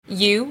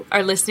You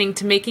are listening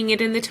to Making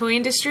It in the Toy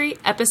Industry,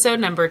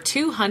 episode number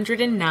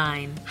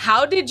 209.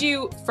 How did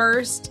you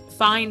first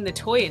find the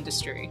toy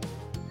industry?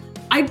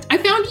 I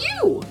found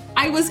you.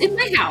 I was in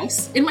my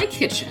house, in my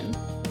kitchen,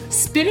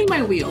 spinning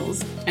my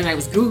wheels, and I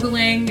was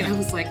Googling, and I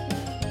was like,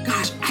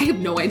 gosh, I have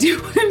no idea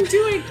what I'm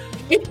doing.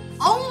 If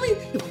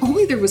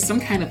only there was some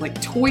kind of like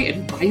toy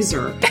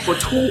advisor or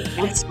toy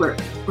expert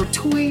or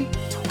toy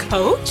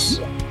coach?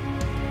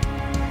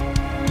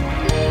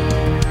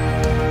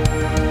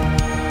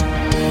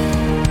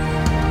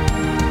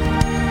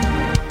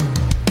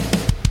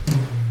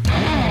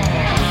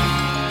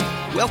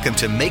 Welcome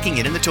to Making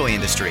It in the Toy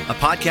Industry, a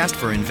podcast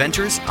for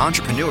inventors,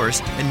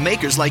 entrepreneurs, and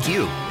makers like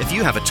you. If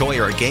you have a toy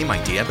or a game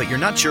idea, but you're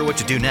not sure what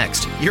to do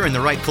next, you're in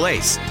the right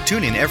place.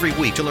 Tune in every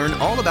week to learn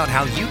all about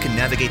how you can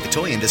navigate the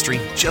toy industry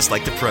just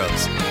like the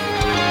pros.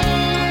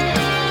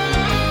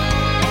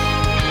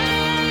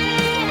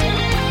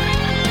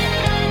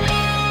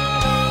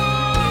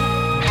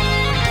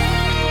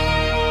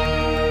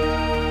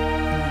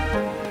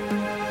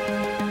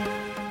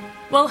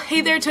 Well,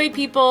 hey there, toy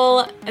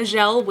people.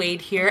 Ajel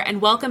Wade here,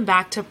 and welcome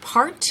back to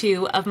part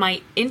 2 of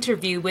my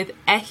interview with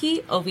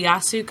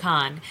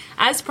Oviasu-Kahn.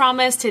 As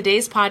promised,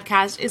 today's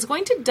podcast is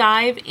going to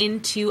dive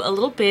into a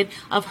little bit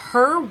of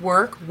her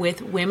work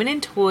with women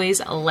in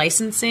toys,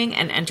 licensing,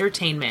 and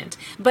entertainment.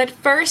 But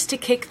first, to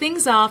kick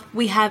things off,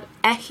 we have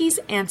Ehi's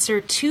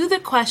answer to the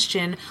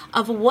question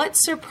of what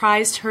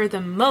surprised her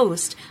the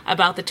most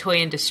about the toy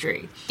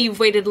industry. You've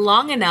waited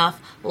long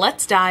enough.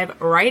 Let's dive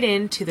right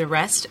into the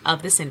rest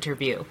of this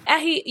interview.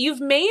 Ehi,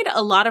 you've made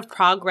a lot of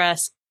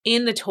progress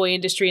in the toy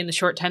industry in the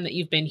short time that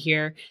you've been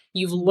here.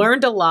 You've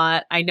learned a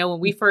lot. I know when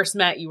we first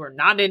met, you were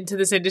not into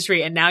this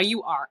industry, and now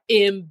you are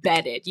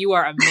embedded. You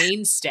are a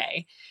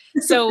mainstay.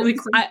 So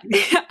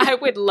I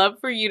would love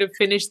for you to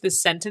finish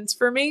this sentence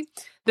for me.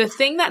 The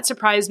thing that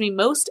surprised me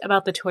most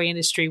about the toy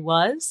industry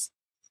was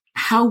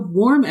how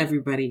warm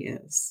everybody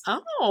is.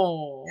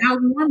 Oh, how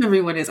warm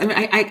everyone is. I mean,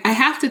 I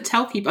have to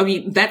tell people, I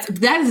mean, that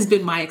has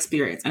been my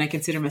experience, and I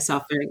consider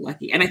myself very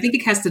lucky. And I think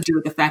it has to do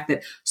with the fact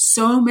that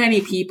so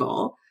many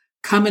people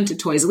come into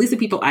toys, at least the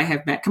people I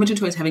have met, come into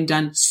toys having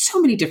done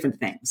so many different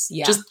things.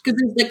 Yeah. Just because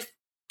there's like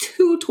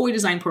 2 toy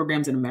design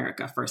programs in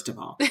America, first of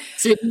all.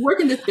 So if you work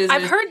in this business,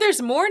 I've heard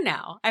there's more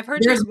now. I've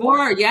heard there's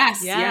more.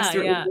 Yes, yeah,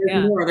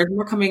 there's more. There's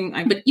more coming.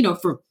 But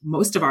for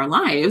most of our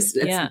lives,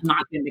 it's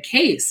not been the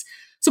case.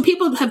 So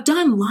people have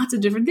done lots of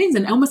different things,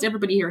 and almost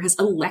everybody here has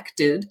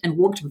elected and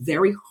worked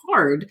very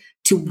hard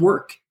to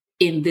work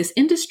in this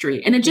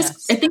industry. And it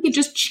just, I think it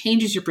just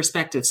changes your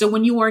perspective. So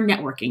when you are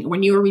networking,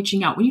 when you are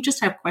reaching out, when you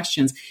just have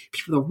questions,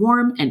 people are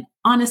warm and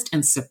honest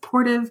and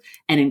supportive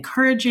and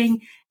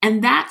encouraging.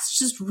 And that's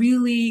just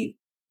really,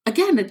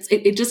 again,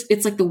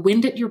 it's like the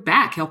wind at your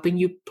back, helping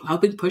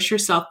push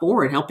yourself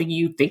forward, helping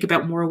you think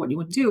about more of what you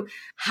want to do.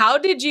 How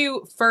did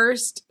you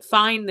first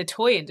find the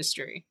toy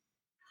industry?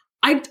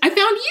 I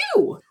found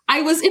you.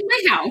 I was in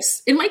my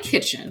house, in my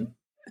kitchen,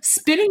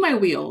 spinning my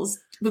wheels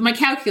with my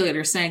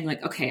calculator saying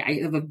like, okay,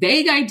 I have a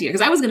vague idea,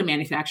 because I was going to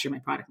manufacture my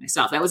product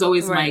myself. That was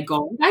always my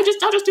goal. I'll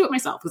just do it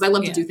myself because I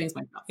love to do things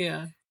myself.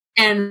 Yeah.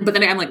 But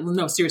then I'm like, well,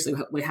 no, seriously,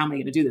 how am I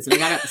going to do this? And I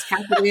got out this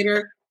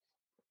calculator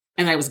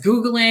and I was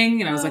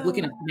Googling and I was like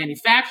looking at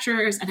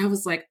manufacturers, and I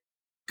was like,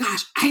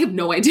 gosh, I have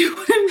no idea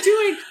what I'm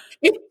doing.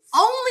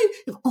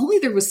 If only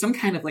there was some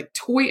kind of like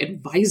toy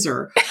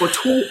advisor or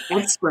toy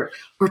expert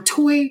or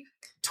toy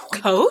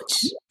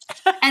coach.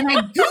 And I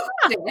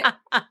Googled it,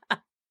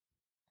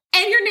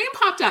 and your name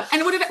popped up.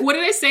 And what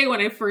did I say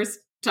when I first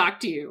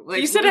talked to you?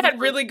 Like, you said it had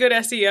really good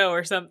SEO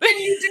or something.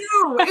 You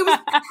do. It was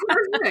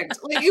perfect.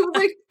 Like, it was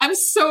like, I'm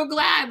so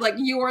glad. Like,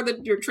 you are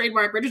your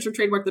trademark, registered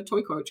trademark, the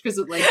toy coach, because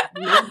it like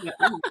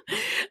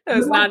it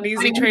was not an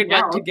easy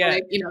trademark to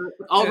get. Like,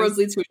 all roads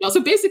lead to it.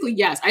 So basically,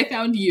 yes, I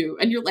found you,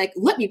 and you're like,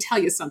 let me tell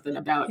you something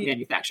about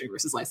manufacturing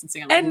versus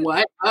licensing. I'm like,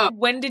 what? Oh.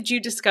 When did you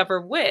discover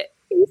WIT?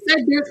 He said,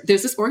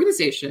 there's this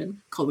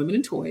organization called Women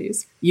in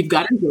Toys. You've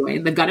got to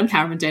join. They've got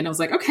Empowerment Day. And I was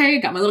like, okay,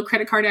 got my little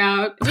credit card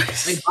out.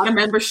 I bought a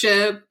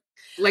membership,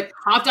 like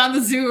hopped on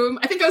the Zoom.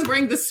 I think I was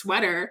wearing this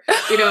sweater,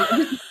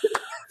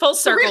 full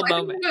circle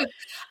moment. And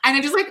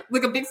I just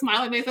like a big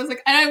smile on my face. I was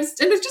like, and it's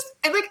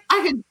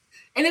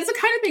the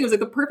kind of thing, it was like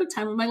the perfect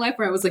time of my life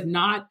where I was like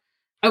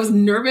I was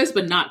nervous,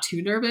 but not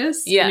too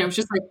nervous. Yeah. It was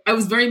just like, I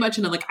was very much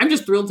in a like, I'm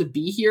just thrilled to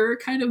be here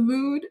kind of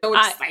mood. So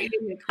exciting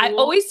and cool. I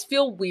always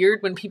feel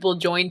weird when people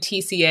join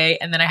TCA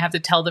and then I have to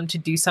tell them to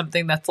do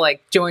something that's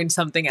like join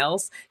something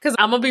else. Because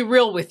I'm going to be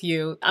real with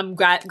you. I'm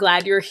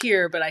glad you're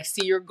here, but I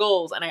see your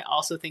goals. And I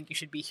also think you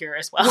should be here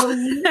as well.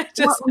 I'm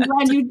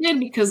glad you did,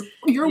 because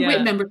you're a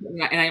WIT member.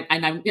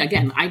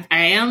 And I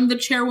am the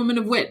chairwoman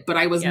of WIT, but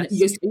I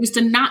used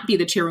to not be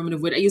the chairwoman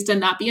of WIT. I used to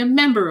not be a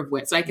member of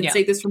WIT. So I can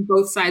say this from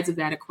both sides of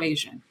that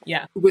equation.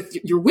 Yeah. With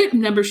your WIT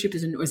membership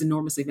is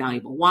enormously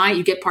valuable. Why?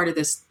 You get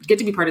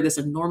to be part of this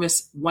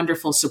enormous,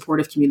 wonderful,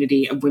 supportive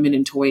community of women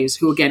in toys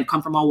who, again,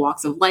 come from all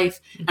walks of life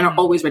and are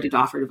always ready to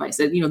offer advice.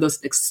 Those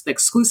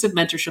exclusive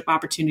mentorship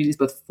opportunities,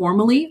 both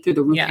formally through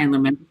the Ruth Handler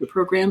Mentorship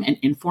Program and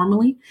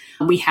informally.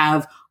 We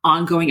have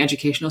ongoing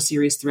educational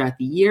series throughout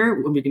the year.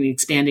 We're going to be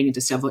expanding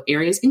into several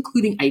areas,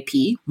 including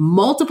IP,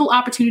 multiple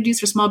opportunities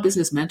for small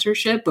business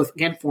mentorship, both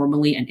again,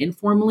 formally and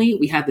informally.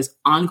 We have this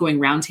ongoing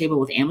roundtable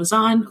with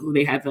Amazon, who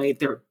they have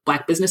their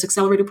Black Business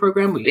Accelerator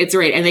program. It's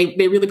great. And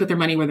they really put their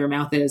money where their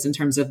mouth is in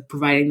terms of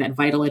providing that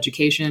vital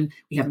education.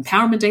 We have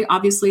Empowerment Day,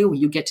 obviously, where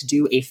you get to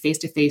do a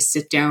face-to-face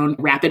sit-down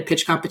rapid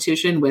pitch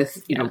competition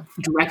with,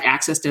 direct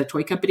access to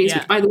toy companies,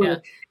 which, by the way,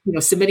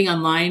 submitting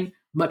online,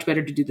 much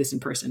better to do this in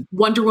person.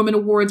 Wonder Woman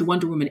Awards,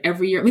 Wonder Woman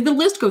every year. I mean, the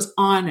list goes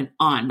on and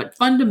on, but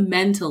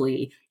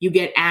fundamentally, you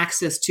get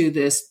access to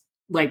this,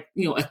 a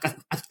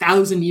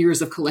 1,000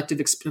 years of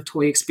collective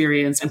toy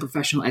experience and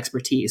professional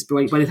expertise.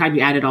 But by the time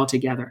you add it all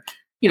together,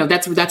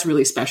 that's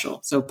really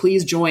special. So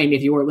please join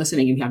if you are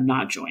listening and you have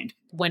not joined.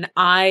 When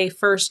I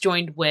first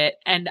joined WIT,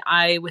 and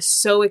I was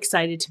so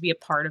excited to be a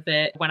part of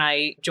it. When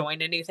I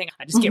join a new thing,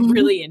 I just get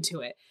really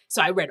into it.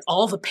 So I read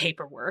all the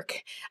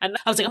paperwork and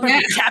I was like, I'm going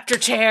to be chapter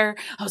chair.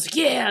 I was like,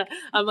 yeah.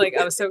 I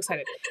was so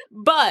excited.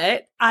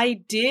 But I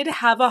did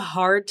have a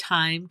hard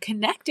time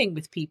connecting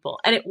with people.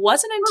 And it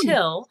wasn't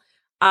until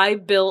I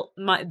built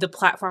the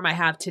platform I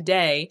have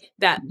today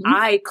that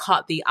I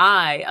caught the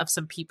eye of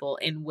some people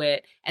in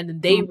WIT, and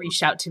then they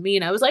reached out to me,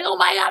 and I was like, oh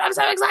my God, I'm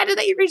so excited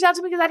that you reached out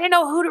to me, because I didn't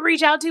know who to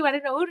reach out to. I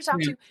didn't know who to talk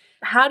to.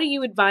 How do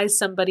you advise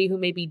somebody who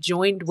maybe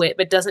joined WIT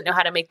but doesn't know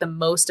how to make the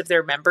most of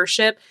their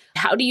membership?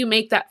 How do you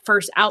make that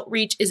first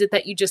outreach? Is it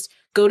that you just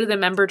go to the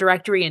member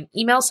directory and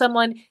email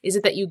someone? Is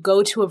it that you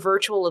go to a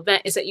virtual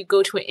event? Is it that you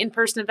go to an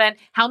in-person event?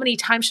 How many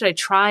times should I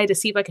try to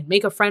see if I can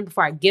make a friend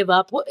before I give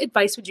up? What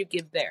advice would you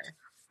give there?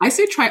 I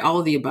say try all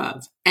of the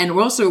above. And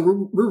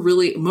we're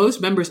really,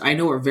 most members I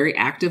know are very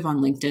active on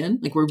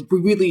LinkedIn. Like we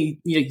really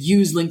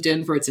use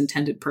LinkedIn for its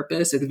intended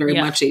purpose. It's very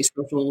much a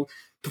social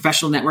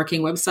professional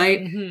networking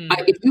website.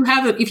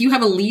 If you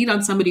have a lead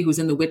on somebody who's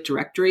in the WIT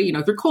directory,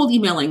 if you're cold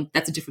emailing,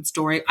 that's a different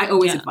story. I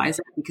always advise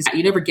that, because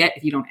you never get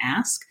if you don't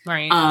ask.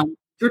 Right.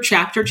 Your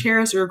chapter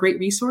chairs are a great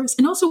resource.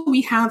 And also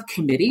we have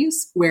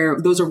committees where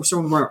those are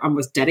some of our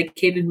most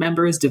dedicated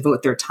members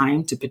devote their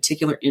time to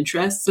particular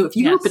interests. So if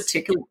you are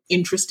particularly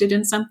interested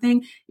in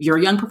something, if you're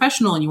a young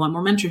professional and you want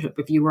more mentorship,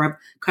 if you have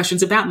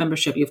questions about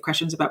membership, you have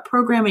questions about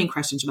programming,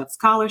 questions about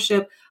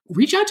scholarship,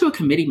 reach out to a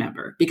committee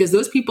member, because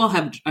those people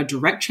have a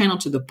direct channel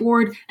to the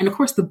board. And of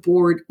course, the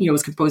board,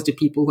 is composed of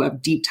people who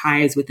have deep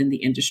ties within the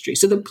industry.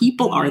 So the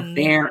people are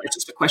there. It's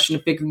just a question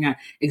of figuring out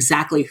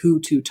exactly who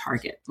to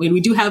target. I mean, we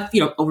do have,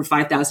 over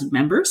 5,000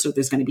 members. So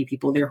there's going to be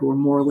people there who are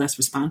more or less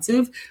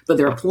responsive, but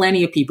there are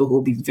plenty of people who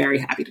will be very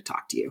happy to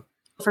talk to you.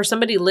 For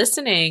somebody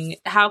listening,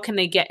 how can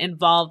they get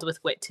involved with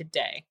WIT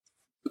today?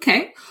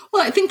 Okay.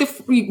 Well, I think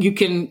you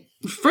can,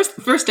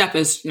 first step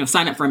is,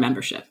 sign up for a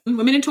membership.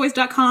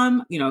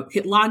 Womenintoys.com,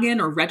 hit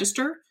login or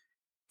register,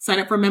 sign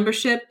up for a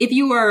membership. If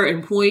you are an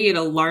employee at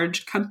a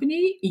large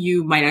company,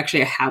 you might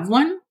actually have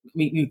one.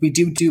 We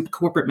do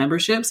corporate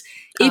memberships.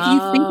 If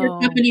you think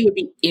your company would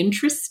be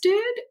interested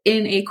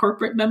in a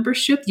corporate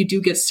membership, you do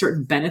get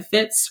certain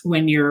benefits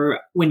when your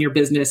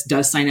business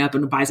does sign up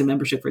and buys a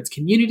membership for its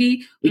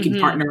community. We can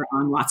partner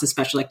on lots of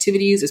special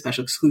activities,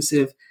 special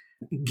exclusive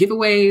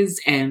giveaways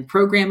and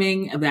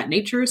programming of that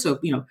nature. So,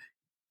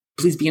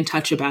 please be in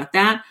touch about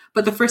that.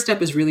 But the first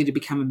step is really to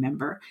become a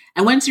member.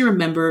 And once you're a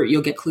member,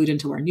 you'll get clued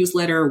into our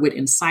newsletter, WIT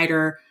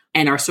Insider,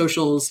 and our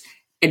socials,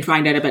 and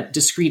find out about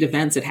discrete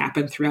events that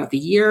happen throughout the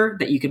year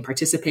that you can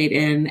participate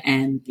in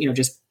and,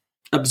 just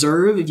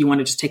observe. If you want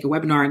to just take a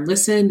webinar and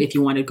listen, if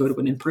you want to go to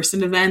an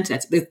in-person event,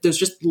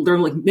 there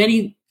are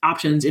many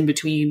options in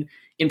between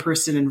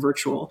in-person and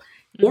virtual.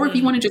 Or if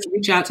you want to just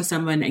reach out to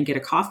someone and get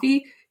a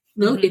coffee,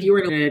 if you're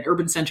in an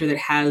urban center that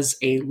has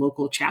a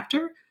local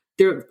chapter,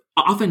 they're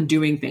often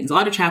doing things. A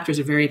lot of chapters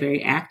are very,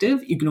 very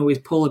active. You can always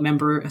pull a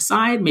member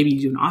aside, maybe you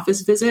do an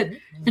office visit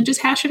and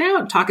just hash it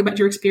out. Talk about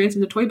your experience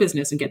in the toy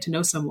business and get to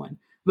know someone.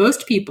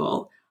 Most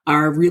people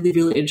are really,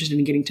 really interested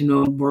in getting to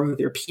know more of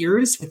their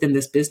peers within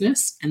this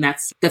business. And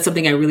that's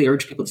something I really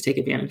urge people to take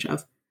advantage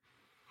of.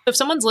 If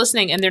someone's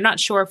listening and they're not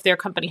sure if their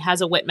company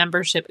has a WIT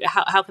membership,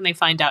 how can they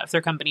find out if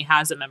their company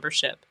has a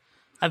membership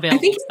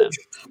available to them?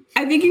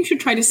 I think you should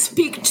try to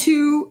speak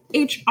to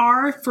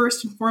HR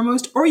first and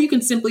foremost, or you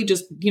can simply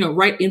just,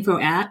 write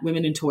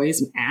info@Women in Toys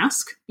and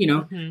ask,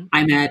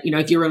 I'm at,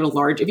 if you're at a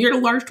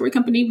large toy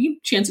company,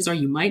 chances are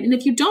you might. And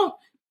if you don't,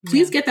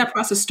 please get that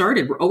process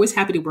started. We're always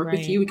happy to work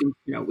with you. We can,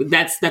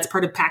 that's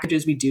part of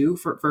packages we do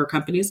for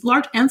companies,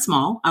 large and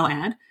small, I'll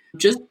add.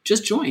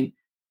 Just join.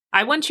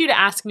 I want you to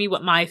ask me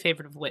what my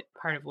favorite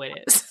part of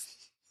WIT is.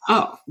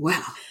 Oh,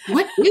 wow.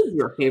 What is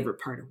your favorite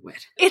part of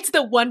WIT? It's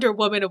the Wonder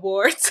Woman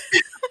Awards.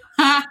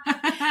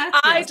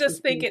 I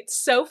just think it's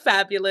so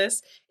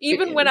fabulous.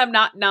 Even when I'm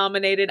not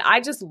nominated, I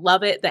just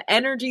love it. The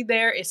energy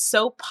there is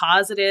so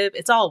positive.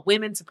 It's all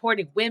women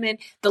supporting women.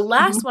 The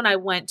last one I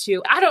went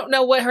to, I don't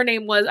know what her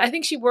name was. I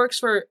think she works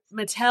for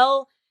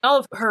Mattel, All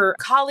of her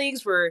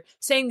colleagues were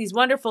saying these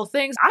wonderful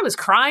things. I was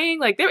crying.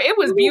 Like, it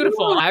was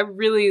beautiful. I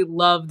really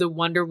love the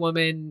Wonder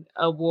Woman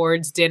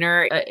Awards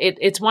dinner.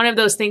 It's one of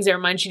those things that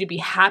reminds you to be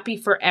happy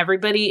for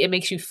everybody. It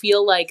makes you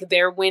feel like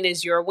their win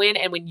is your win.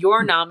 And when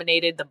you're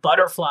nominated, the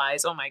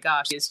butterflies, oh my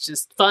gosh, it's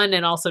just fun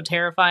and also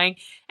terrifying.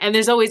 And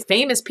there's always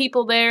famous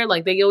people there.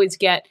 Like, they always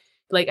get,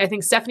 like, I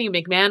think Stephanie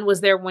McMahon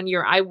was there one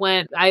year. I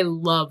went. I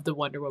love the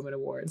Wonder Woman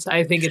Awards.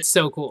 I think it's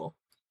so cool.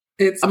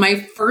 It's my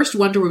first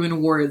Wonder Woman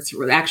Awards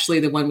was actually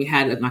the one we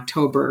had in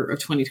October of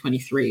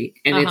 2023.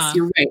 And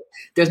you're right.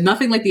 There's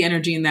nothing like the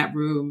energy in that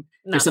room.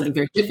 There's something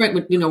very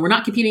different. We're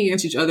not competing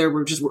against each other.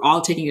 We're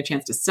all taking a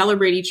chance to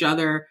celebrate each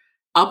other,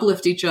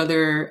 uplift each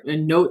other,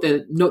 and note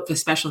the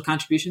special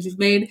contributions we've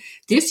made.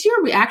 This year,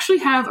 we actually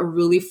have a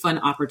really fun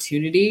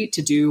opportunity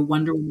to do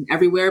Wonder Woman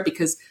Everywhere,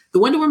 because the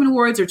Wonder Woman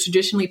Awards are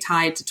traditionally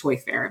tied to Toy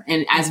Fair.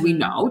 And as we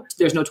know,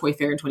 there's no Toy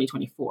Fair in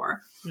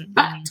 2024.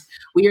 But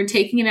we are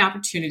taking an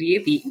opportunity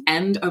at the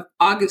end of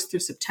August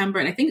through September,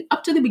 and I think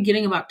up to the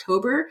beginning of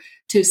October,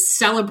 to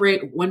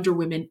celebrate Wonder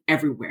Women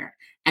everywhere.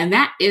 And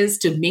that is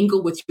to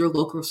mingle with your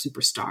local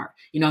superstar,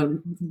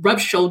 rub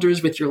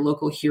shoulders with your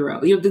local hero,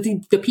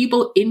 the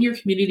people in your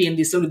community and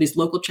these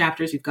local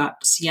chapters. You've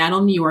got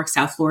Seattle, New York,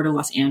 South Florida,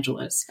 Los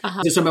Angeles.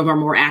 These are some of our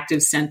more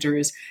active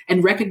centers,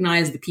 and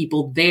recognize the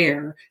people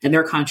there and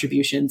their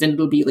contributions. And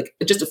it'll be like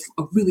just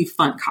a really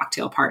fun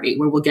cocktail party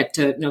where we'll get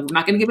to, we're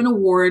not going to give an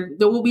award.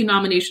 There will be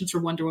nominations for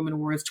Wonder Woman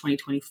Awards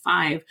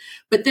 2025.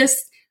 But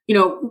this,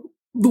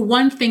 the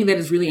one thing that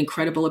is really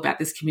incredible about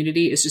this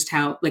community is just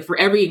how, like, for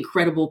every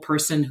incredible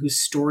person whose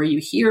story you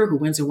hear who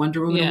wins a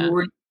Wonder Woman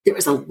Award, there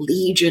is a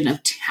legion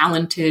of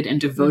talented and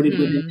devoted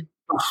women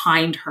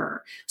behind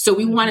her. So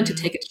we wanted to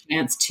take a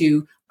chance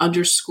to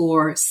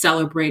underscore,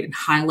 celebrate, and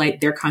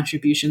highlight their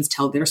contributions,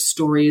 tell their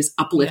stories,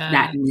 uplift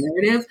that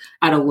narrative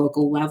at a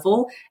local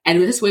level.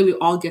 And this way we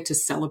all get to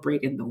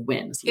celebrate in the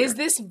wins here. Is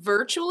this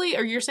virtually,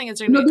 or you're saying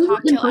it's going to be a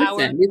cocktail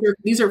hour?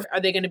 These are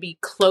they going to be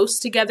close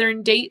together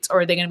in dates, or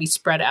are they going to be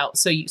spread out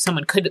so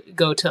someone could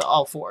go to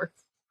all four?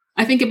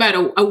 I think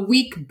about a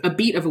week, a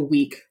beat of a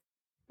week.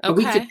 A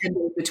week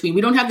depending between.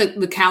 We don't have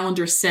the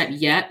calendar set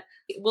yet.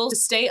 We'll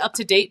stay up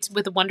to date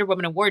with the Wonder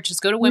Woman Awards.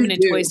 Just go to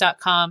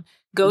womenintoys.com.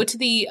 Go to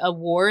the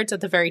awards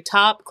at the very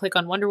top, click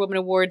on Wonder Woman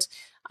Awards.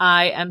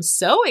 I am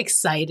so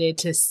excited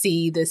to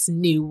see this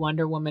new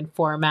Wonder Woman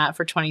format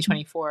for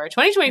 2024.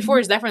 2024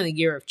 is definitely the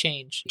year of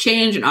change.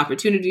 Change and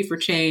opportunity for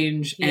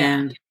change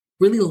and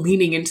really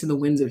leaning into the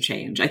winds of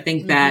change. I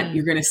think that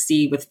you're going to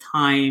see with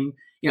time,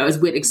 as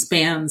WIT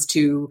expands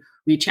to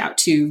reach out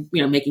to,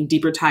 making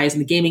deeper ties in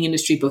the gaming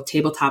industry, both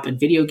tabletop and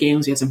video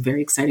games. We have some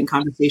very exciting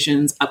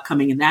conversations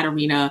upcoming in that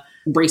arena,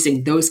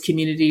 embracing those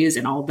communities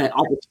and all the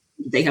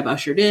they have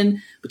ushered in,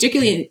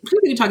 particularly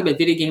when talk about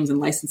video games and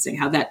licensing,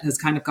 how that has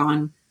kind of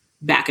gone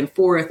back and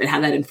forth and how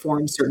that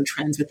informs certain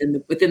trends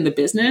within the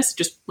business.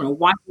 Just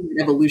watching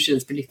the evolution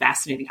is pretty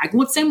fascinating. I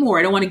won't say more.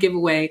 I don't want to give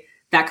away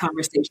that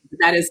conversation, but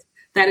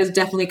that is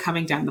definitely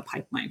coming down the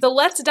pipeline. So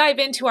let's dive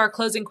into our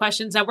closing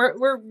questions. Now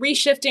we're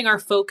reshifting our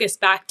focus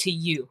back to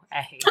you,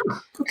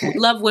 Ehi. Okay.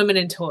 Love women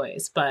and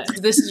toys, but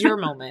this is your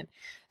moment.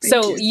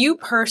 So you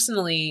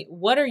personally,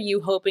 what are you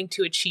hoping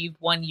to achieve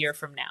 1 year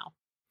from now?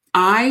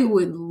 I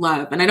would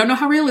love, and I don't know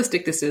how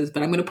realistic this is,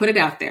 but I'm going to put it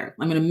out there.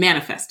 I'm going to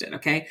manifest it.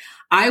 Okay.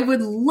 I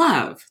would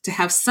love to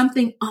have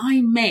something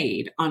I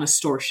made on a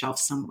store shelf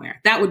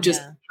somewhere. That would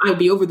I would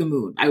be over the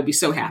moon. I would be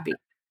so happy.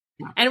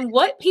 And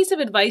what piece of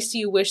advice do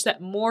you wish that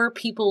more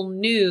people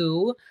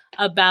knew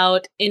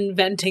about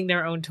inventing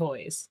their own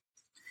toys?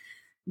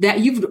 That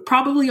you've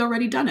probably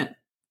already done it,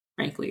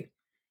 frankly.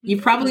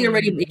 You've probably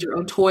already made your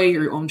own toy,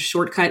 your own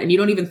shortcut, and you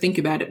don't even think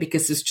about it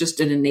because it's just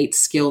an innate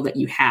skill that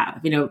you have.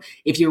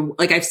 If you're,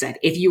 like I've said,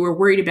 if you are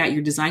worried about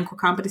your design core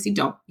competency,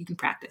 you can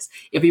practice.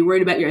 If you're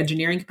worried about your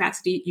engineering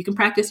capacity, you can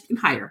practice, you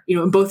can hire,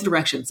 in both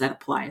directions that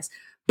applies.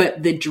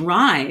 But the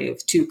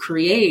drive to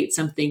create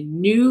something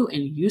new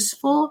and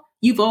useful,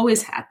 you've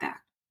always had that.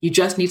 You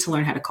just need to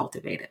learn how to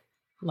cultivate it.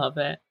 Love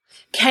it.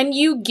 Can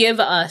you give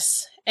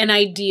us an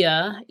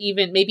idea,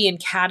 even maybe in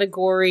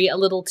category, a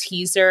little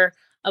teaser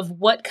of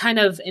what kind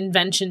of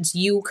inventions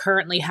you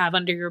currently have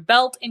under your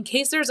belt in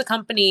case there's a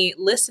company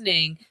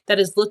listening that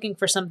is looking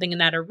for something in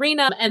that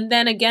arena? And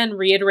then again,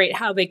 reiterate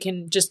how they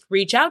can just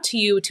reach out to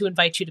you to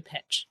invite you to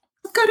pitch.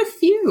 I've got a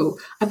few.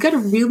 I've got a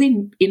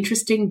really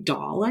interesting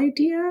doll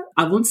idea.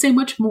 I won't say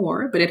much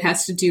more, but it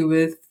has to do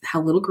with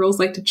how little girls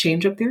like to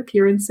change up their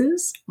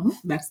appearances.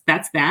 That's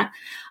that.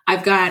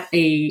 I've got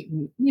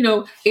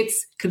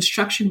it's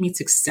construction meets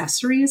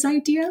accessories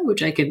idea,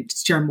 which I can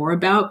share more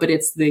about, but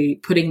it's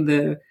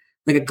putting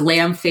like a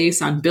glam face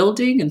on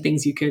building and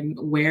things you can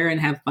wear and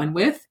have fun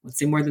with. Let's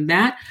say more than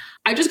that.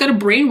 I just got a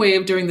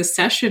brainwave during the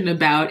session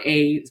about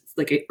a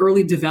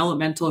early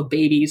developmental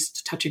babies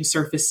touching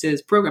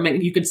surfaces program.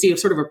 And you can see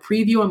sort of a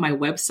preview on my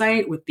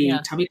website with the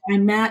tummy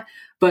time mat,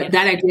 but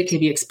that idea can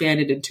be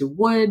expanded into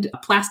wood,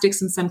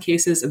 plastics in some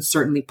cases, and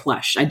certainly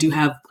plush. I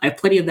have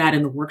plenty of that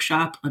in the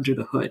workshop under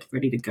the hood,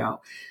 ready to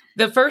go.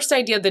 The first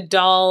idea, the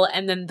doll,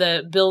 and then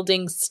the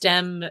building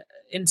STEM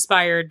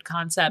inspired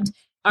concept.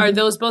 Are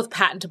those both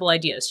patentable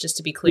ideas, just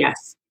to be clear?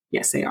 Yes.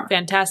 Yes, they are.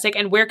 Fantastic.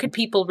 And where could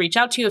people reach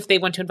out to you if they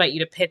want to invite you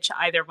to pitch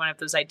either one of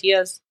those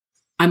ideas?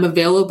 I'm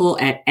available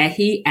at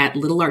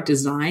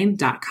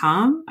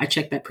ehi@littleartdesign.com. I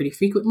check that pretty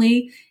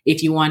frequently.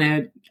 If you want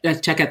to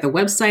check out the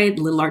website,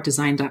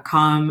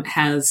 littleartdesign.com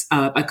has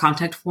a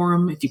contact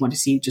form if you want to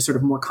see just sort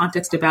of more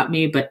context about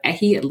me, but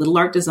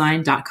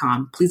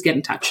ehi@littleartdesign.com. Please get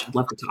in touch. I'd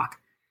love to talk.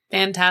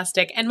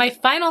 Fantastic. And my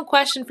final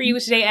question for you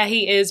today,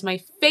 Ehi, is my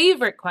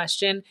favorite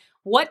question.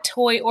 What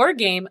toy or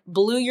game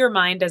blew your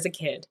mind as a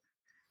kid?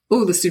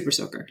 Oh, the Super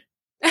Soaker.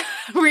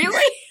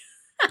 Really?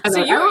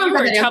 So you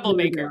were a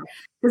troublemaker.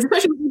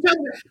 Especially because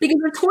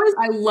they're toys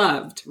I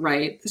loved,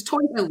 right? There's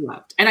toys I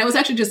loved. And I was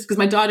actually just, because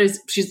my daughter's,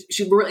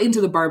 we're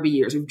into the Barbie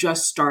years. We've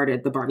just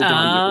started the Barbie doll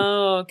years.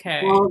 Oh, okay.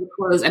 All the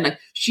clothes. And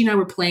she and I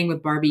were playing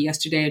with Barbie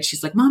yesterday, and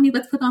she's like, Mommy,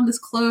 let's put on this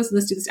clothes and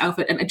let's do this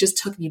outfit. And it just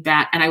took me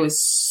back. And I was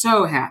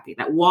so happy.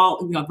 That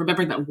wall,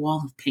 remembering that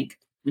wall of pink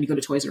when you go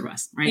to Toys R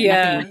Us, right?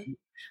 Yeah.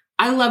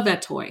 I love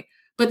that toy.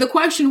 But the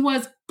question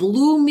was,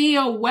 blew me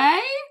away?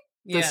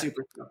 The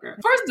Super Soaker.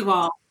 First of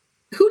all,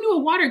 who knew a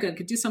water gun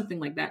could do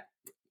something like that?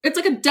 It's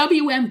like a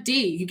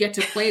WMD you get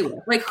to play with.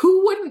 Like,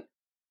 who wouldn't,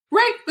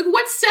 right? Like,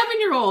 what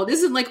 7-year-old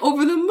isn't like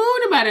over the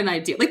moon about an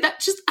idea? Like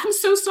that I'm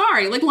so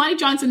sorry. Like Lonnie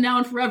Johnson, now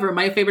and forever,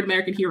 my favorite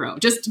American hero.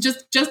 Just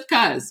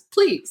cause,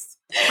 please.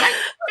 Right?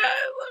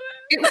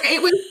 It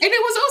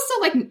was also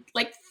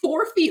like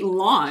 4 feet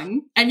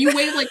long, and you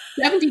weighed like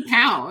 70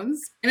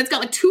 pounds, and it's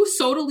got like 2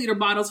 soda liter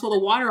bottles full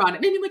of water on it.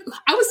 And I mean, like,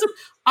 I was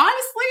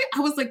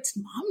like, does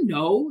Mom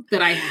know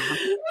that I have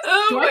this?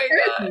 Oh my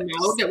god!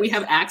 Know that we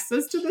have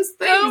access to this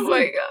thing? Oh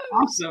my god!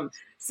 Awesome.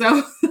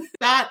 So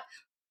that's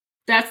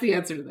the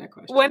answer to that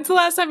question. When's the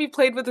last time you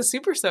played with a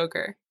Super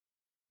Soaker?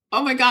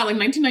 Oh my god, like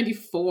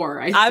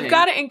 1994, I've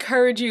got to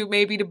encourage you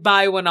maybe to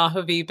buy one off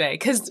of eBay,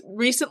 because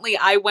recently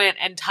I went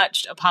and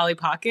touched a Polly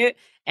Pocket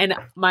and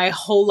my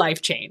whole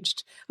life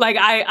changed. Like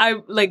I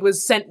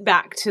was sent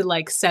back to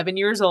like 7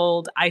 years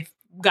old. I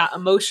got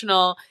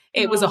emotional.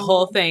 It was a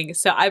whole thing.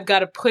 So I've got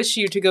to push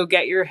you to go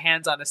get your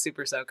hands on a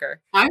Super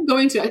Soaker. I'm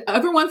going to.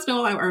 Every once in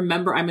a while, I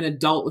remember I'm an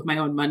adult with my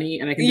own money,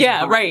 and I can.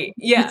 Yeah, right.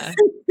 Yeah.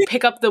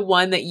 Pick up the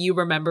one that you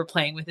remember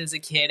playing with as a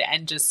kid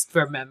and just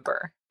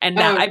remember. And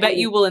that, I bet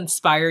you will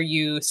inspire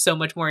you so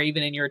much more,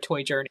 even in your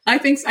toy journey. I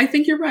think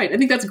you're right. I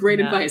think that's great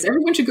advice.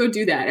 Everyone should go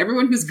do that.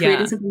 Everyone who's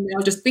creating something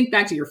now, just think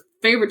back to your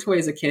favorite toy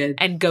as a kid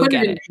and go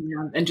get it.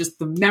 And just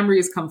the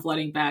memories come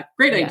flooding back.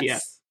 Great idea.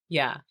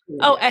 Yeah.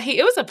 Oh, Ehi,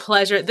 it was a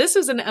pleasure. This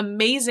was an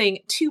amazing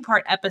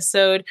 2-part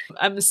episode.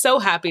 I'm so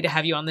happy to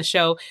have you on the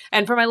show.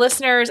 And for my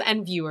listeners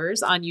and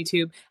viewers on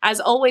YouTube,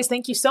 as always,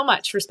 thank you so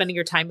much for spending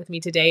your time with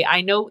me today.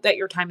 I know that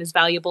your time is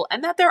valuable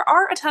and that there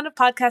are a ton of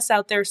podcasts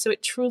out there, so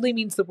it truly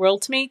means the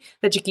world to me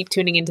that you keep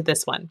tuning into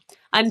this one.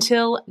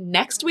 Until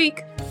next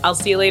week, I'll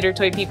see you later,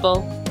 toy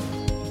people.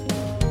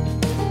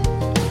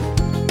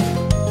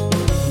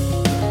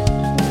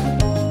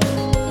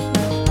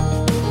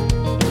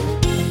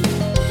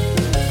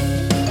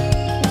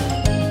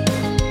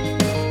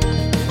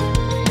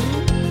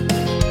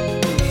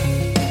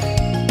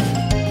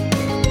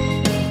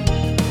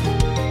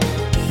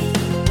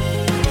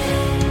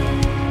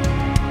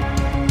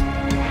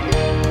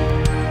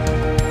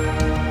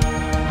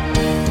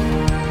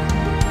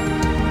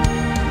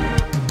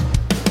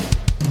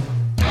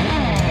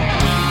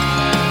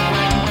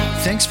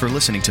 Thanks for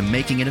listening to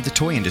Making It in the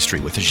Toy Industry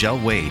with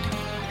Azhelle Wade.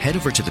 Head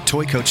over to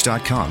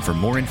thetoycoach.com for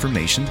more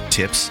information,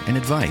 tips, and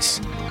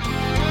advice.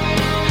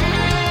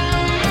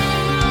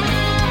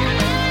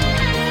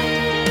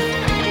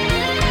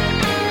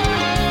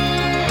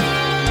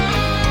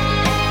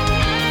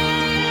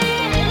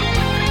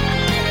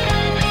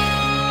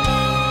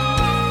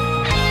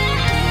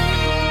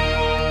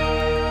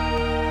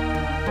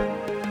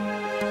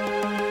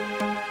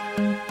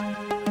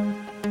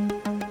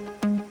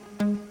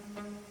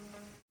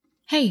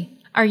 Hey,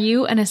 are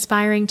you an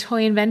aspiring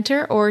toy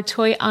inventor or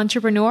toy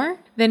entrepreneur?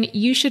 Then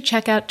you should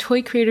check out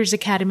Toy Creators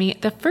Academy,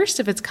 the first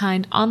of its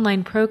kind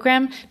online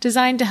program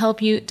designed to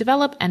help you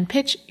develop and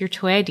pitch your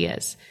toy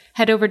ideas.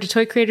 Head over to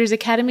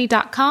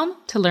toycreatorsacademy.com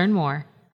to learn more.